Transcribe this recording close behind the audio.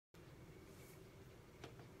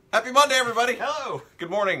Happy Monday, everybody. Hello. Good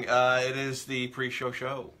morning. It is the pre-show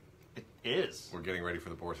show. It is. We're getting ready for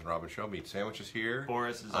the Boris and Robyn show. Meat Sandwich is here.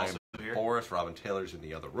 Boris is also here. Boris. Robyn Taylor's in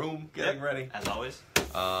the other room getting ready. As always.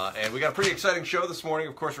 And we got a pretty exciting show this morning.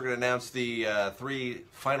 Of course, we're going to announce the three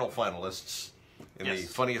final finalists in the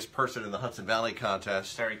funniest person in the Hudson Valley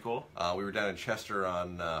Contest. Very cool. We were down in Chester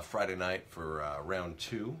on Friday night for round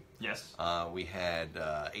 2. Yes. We had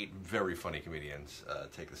 8 very funny comedians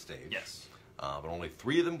take the stage. Yes. But only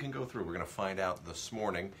 3 of them can go through. We're going to find out this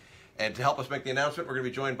morning. And to help us make the announcement, we're going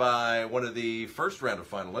to be joined by one of the first round of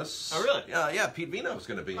finalists. Oh, really? Yeah, Pete Vino is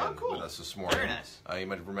going to be in with us this morning. Very nice. You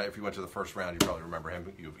might remember, if you went to the first round, you probably remember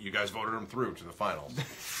him. You guys voted him through to the finals.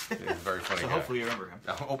 He's a very funny guy. Hopefully you remember him.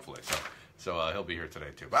 Hopefully. So he'll be here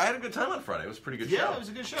today, too. But I had a good time on Friday. It was a pretty good show. Yeah, it was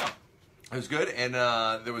a good show. It was good, and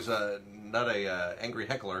there was not a angry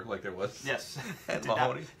heckler like there was at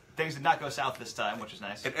Mahoney. Things did not go south this time, which is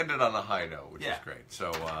nice. It ended on a high note, which is great.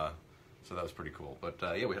 So that was pretty cool. But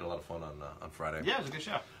yeah, we had a lot of fun on Friday. Yeah, it was a good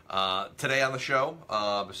show. Today on the show,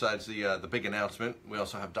 besides the big announcement, we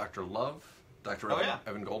also have Dr. Love. Dr.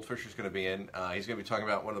 Evan Goldfish is going to be in. He's going to be talking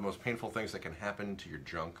about one of the most painful things that can happen to your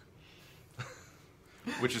junk,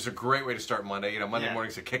 which is a great way to start Monday. You know, Monday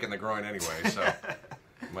morning's a kick in the groin anyway, so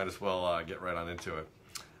might as well get right on into it.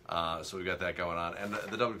 So we've got that going on. And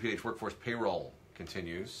the WPDH Workforce Payroll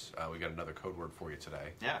continues. We got another code word for you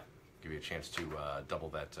today. Yeah. Give you a chance to double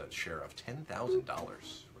that share of $10,000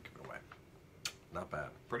 we're giving away. Not bad.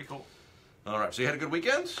 Pretty cool. All right. So you had a good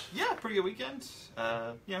weekend? Yeah, pretty good weekend.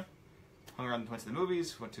 Yeah. Hung around, went to the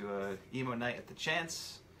movies, went to a emo night at the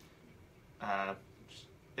Chance.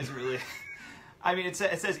 Isn't really... I mean, it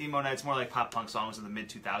says emo night. It's more like pop punk songs in the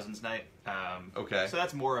mid-2000s night. Okay. So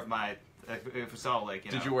that's more of my... If it's all like,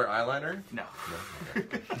 Did you wear eyeliner? No.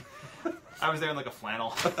 Okay. I was there in like a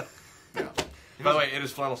flannel. Yeah. By the way, it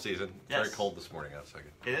is flannel season. Yes. Very cold this morning outside.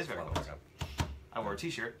 It is very cold. I wore a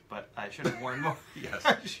t-shirt, but I should have worn more. Yes.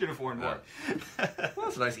 I should have worn more. Well,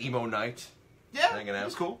 it's a nice emo night. Yeah, hanging out. It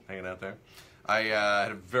was cool. Hanging out there. I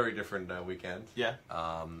had a very different weekend. Yeah.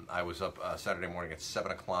 I was up Saturday morning at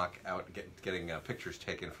 7 o'clock out getting pictures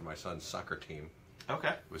taken for my son's soccer team. Okay.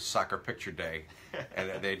 It was soccer picture day, and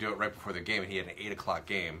they do it right before the game, and he had an 8 o'clock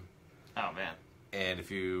game. Oh, man. And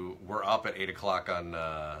if you were up at 8 o'clock on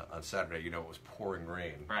Saturday, you know it was pouring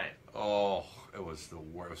rain. Right. Oh, it was the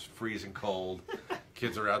worst. It was freezing cold.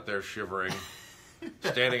 Kids are out there shivering,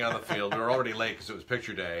 standing on the field. We were already late because it was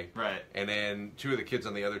picture day. Right. And then 2 of the kids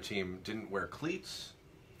on the other team didn't wear cleats,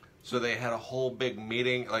 so they had a whole big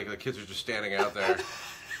meeting. Like, the kids are just standing out there.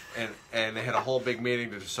 And they had a whole big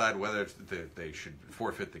meeting to decide whether they should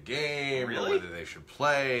forfeit the game or whether they should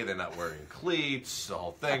play. They're not wearing cleats, the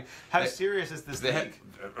whole thing. How serious is this league?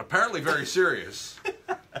 Apparently very serious.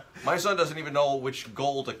 My son doesn't even know which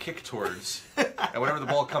goal to kick towards. And whenever the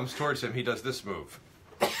ball comes towards him, he does this move.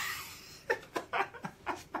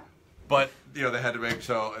 But, you know, they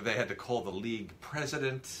had to call the league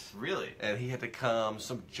president. Really? And he had to come.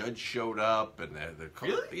 Some judge showed up, and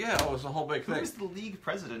really? Yeah, it was a whole big thing. Who's the league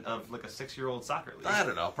president of like a 6-year-old soccer league? I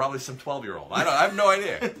don't know. Probably some 12-year-old. I have no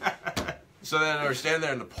idea. So then they were standing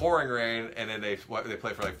there in the pouring rain, and then they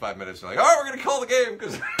play for like 5 minutes. And they're like, all right, we're going to call the game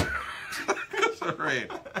because of the rain.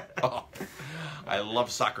 Oh, I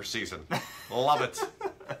love soccer season. Love it.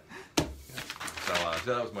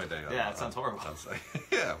 So that was my day. Yeah, it sounds horrible.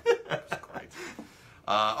 Yeah, it's great.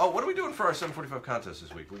 What are we doing for our 7:45 contest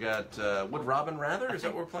this week? We got Would Robyn Rather? Is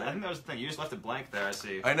that what we're playing? I think that was the thing. You just left it blank there, I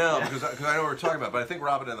see. I know, because I know what we're talking about, but I think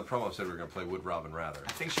Robyn in the promo said we were going to play Would Robyn Rather.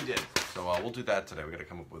 I think she did. So we'll do that today. We got to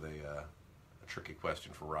come up with a tricky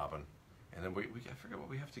question for Robyn. And then I forget what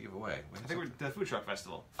we have to give away. I think we're the Food Truck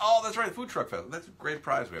Festival. Oh, that's right, the Food Truck Festival. That's a great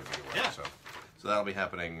prize we have to give away. Yeah. So that'll be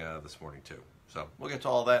happening this morning, too. So we'll get to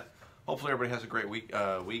all that. Hopefully everybody has a great week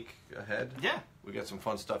ahead. Yeah. We got some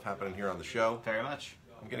fun stuff happening here on the show. Very much.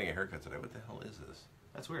 I'm getting a haircut today. What the hell is this?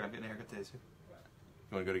 That's weird. I'm getting a haircut today, too.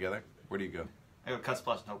 You want to go together? Where do you go? I go to Cuts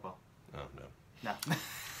Plus in Hopewell. Oh, no. No.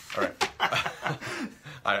 All right.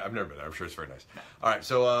 I've never been there. I'm sure it's very nice. No. All right,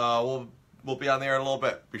 so we'll be on the air in a little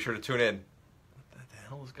bit. Be sure to tune in. What the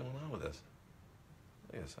hell is going on with this?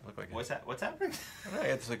 Yes, I look like What's happening? I don't know. I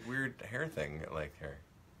had this like weird hair thing like here.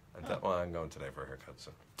 Well, I'm going today for a haircut.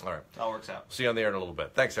 So, all right. It all works out. See you on the air in a little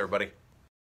bit. Thanks, everybody.